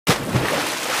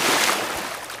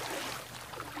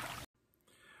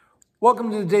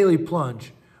Welcome to the Daily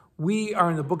Plunge. We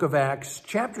are in the book of Acts,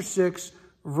 chapter 6,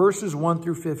 verses 1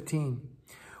 through 15.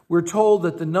 We're told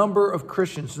that the number of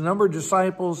Christians, the number of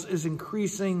disciples is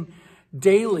increasing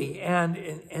daily. And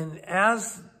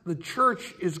as the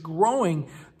church is growing,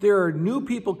 there are new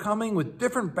people coming with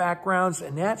different backgrounds,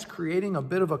 and that's creating a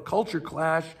bit of a culture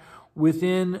clash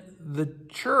within the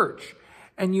church.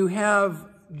 And you have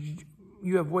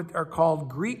what are called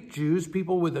Greek Jews,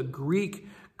 people with a Greek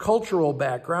cultural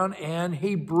background, and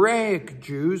Hebraic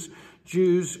Jews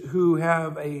who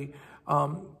have the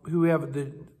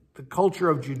culture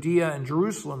of Judea and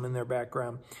Jerusalem in their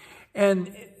background.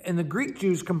 And the Greek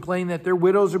Jews complain that their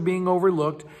widows are being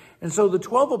overlooked. And so the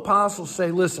 12 apostles say,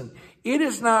 listen, it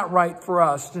is not right for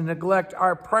us to neglect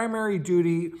our primary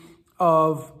duty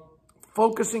of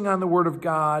focusing on the Word of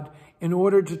God in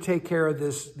order to take care of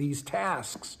these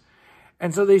tasks.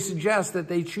 And so they suggest that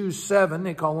they choose 7,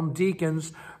 they call them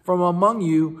deacons, from among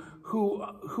you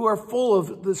who are full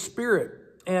of the Spirit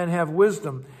and have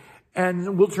wisdom.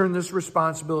 And we'll turn this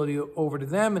responsibility over to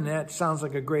them, and that sounds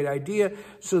like a great idea.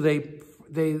 So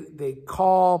they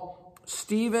call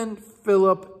Stephen,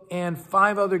 Philip, and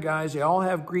 5 other guys. They all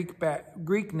have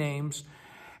Greek names,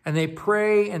 and they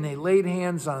pray and they laid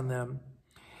hands on them.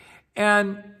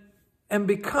 And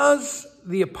because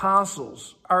the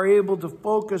apostles are able to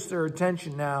focus their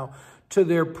attention now to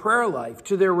their prayer life,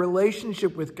 to their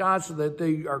relationship with God, so that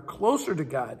they are closer to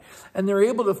God, and they're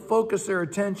able to focus their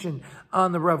attention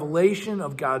on the revelation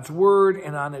of God's word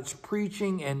and on its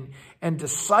preaching and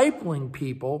discipling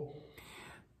people,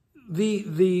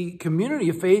 the community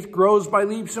of faith grows by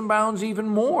leaps and bounds even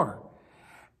more.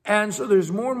 And so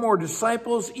there's more and more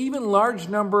disciples, even large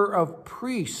number of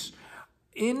priests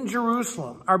in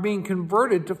Jerusalem are being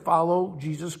converted to follow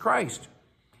Jesus Christ.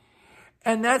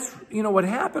 And that's, what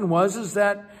happened is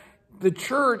that the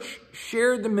church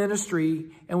shared the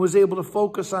ministry and was able to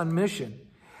focus on mission.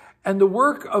 And the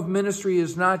work of ministry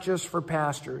is not just for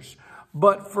pastors,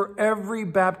 but for every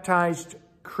baptized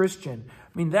Christian.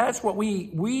 I mean, that's what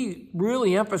we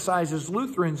really emphasize as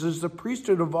Lutherans, is the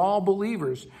priesthood of all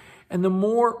believers. And the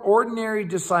more ordinary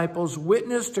disciples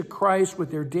witness to Christ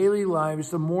with their daily lives,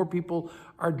 the more people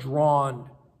are drawn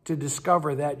to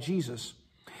discover that Jesus.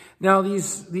 Now,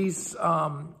 these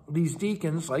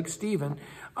deacons, like Stephen,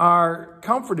 are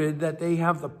comforted that they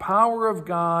have the power of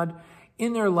God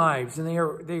in their lives, and they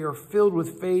are filled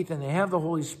with faith, and they have the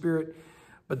Holy Spirit,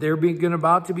 but they're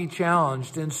about to be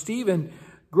challenged. And Stephen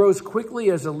grows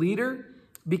quickly as a leader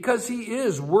because he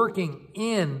is working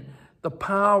in the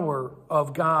power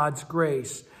of God's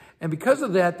grace. And because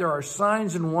of that, there are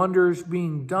signs and wonders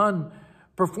being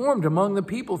performed among the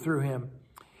people through him.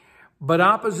 But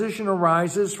opposition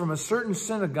arises from a certain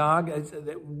synagogue,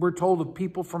 we're told, of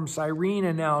people from Cyrene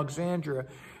and Alexandria. And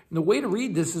the way to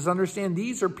read this is understand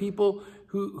these are people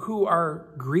who are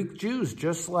Greek Jews,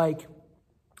 just like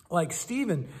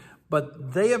Stephen.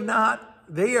 But they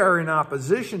are in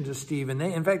opposition to Stephen.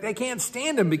 In fact, they can't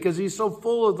stand him because he's so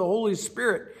full of the Holy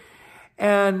Spirit.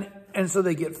 And so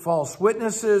they get false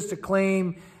witnesses to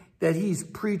claim that he's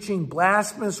preaching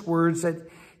blasphemous words,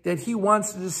 that he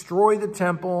wants to destroy the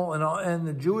temple and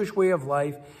the Jewish way of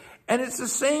life. And it's the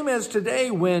same as today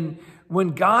when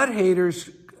God haters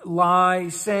lie,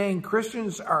 saying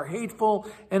Christians are hateful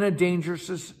and a danger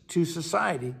to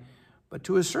society. But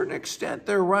to a certain extent,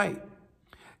 they're right.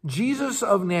 Jesus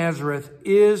of Nazareth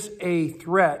is a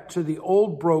threat to the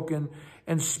old, broken,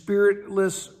 and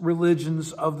spiritless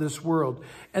religions of this world.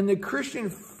 And the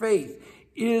Christian faith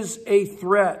is a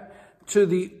threat to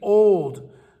the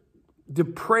old,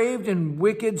 depraved and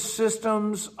wicked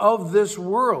systems of this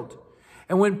world.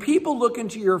 And when people look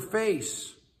into your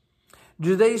face,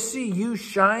 do they see you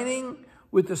shining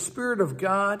with the Spirit of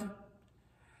God?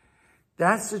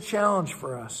 That's the challenge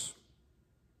for us.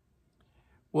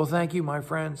 Well, thank you, my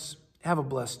friends. Have a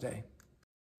blessed day.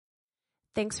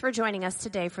 Thanks for joining us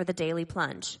today for the Daily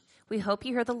Plunge. We hope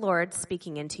you hear the Lord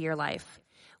speaking into your life.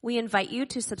 We invite you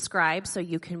to subscribe so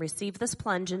you can receive this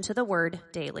plunge into the Word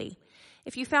daily.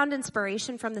 If you found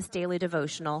inspiration from this daily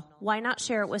devotional, why not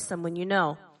share it with someone you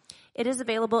know? It is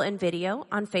available in video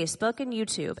on Facebook and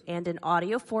YouTube, and in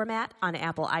audio format on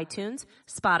Apple iTunes,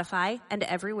 Spotify, and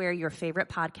everywhere your favorite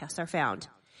podcasts are found.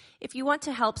 If you want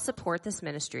to help support this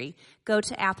ministry, go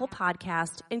to Apple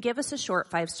Podcast and give us a short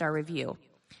 5-star review.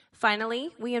 Finally,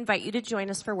 we invite you to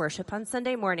join us for worship on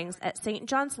Sunday mornings at St.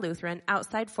 John's Lutheran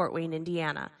outside Fort Wayne,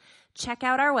 Indiana. Check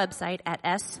out our website at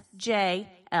sjlt.org.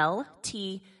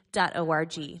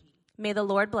 May the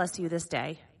Lord bless you this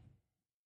day.